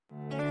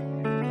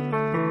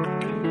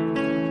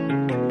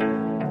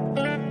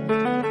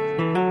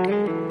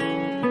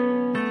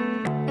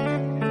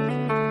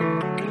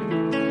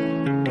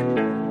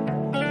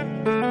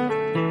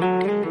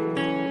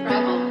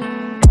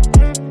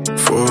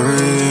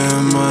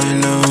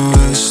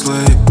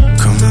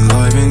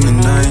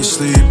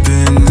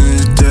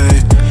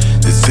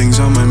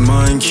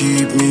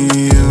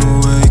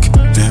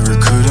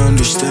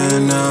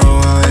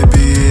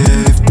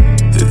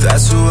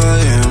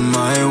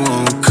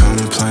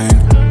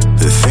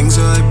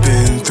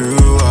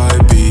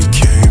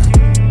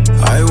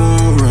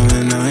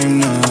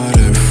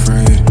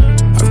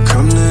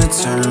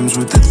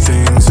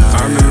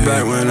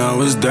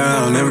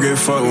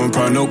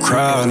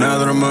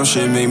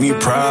shit made me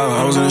proud.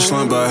 I was in a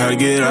slump, but I had to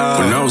get out.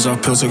 When I was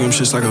off pills, took them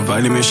shits like a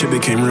vitamin. Shit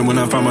became real when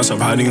I found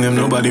myself hiding them.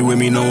 Nobody with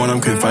me, no one,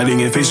 I'm confiding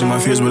in. Facing my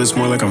fears, but it's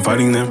more like I'm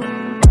fighting them.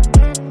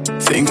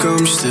 Think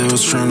I'm still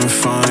trying to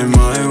find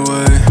my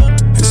way.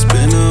 It's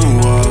been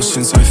a while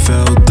since I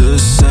felt the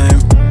same.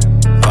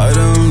 I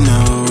don't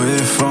know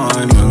if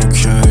I'm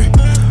okay.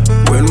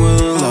 When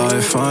will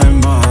I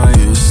find my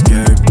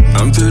escape?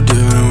 I'm through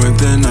dealing with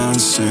the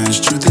nonsense.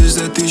 Truth is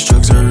that these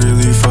drugs are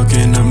really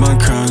fucking up my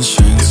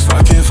conscience. If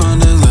I can't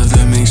find a love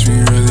that makes me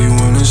really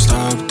wanna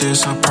stop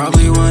this, I'll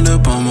probably wind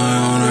up on my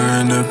own or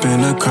end up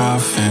in a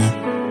coffin.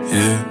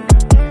 Yeah.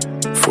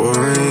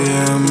 4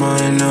 a.m.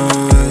 I know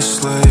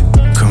it's late.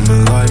 Come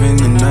alive in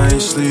the night,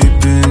 sleep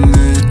in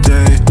the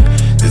day.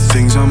 The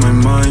things on my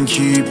mind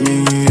keep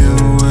me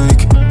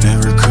awake.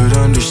 Never could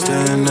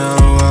understand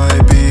how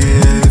I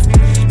behave.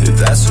 If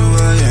that's who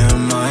I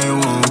am, I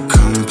won't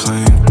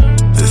complain.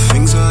 The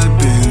things I've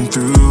been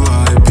through,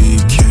 I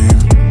became.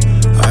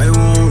 I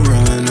won't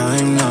run,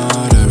 I'm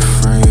not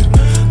afraid.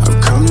 I've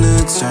come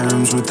to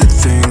terms with the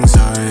things